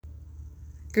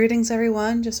Greetings,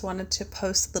 everyone. Just wanted to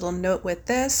post a little note with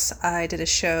this. I did a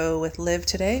show with Liv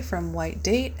today from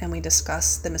WhiteDate, and we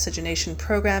discussed the miscegenation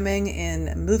programming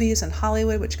in movies and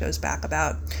Hollywood, which goes back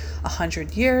about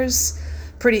 100 years.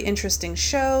 Pretty interesting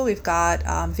show. We've got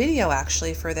video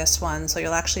actually for this one, so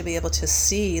you'll actually be able to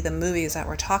see the movies that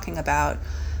we're talking about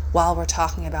while we're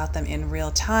talking about them in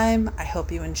real time. I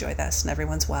hope you enjoy this and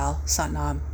everyone's well. Satnam.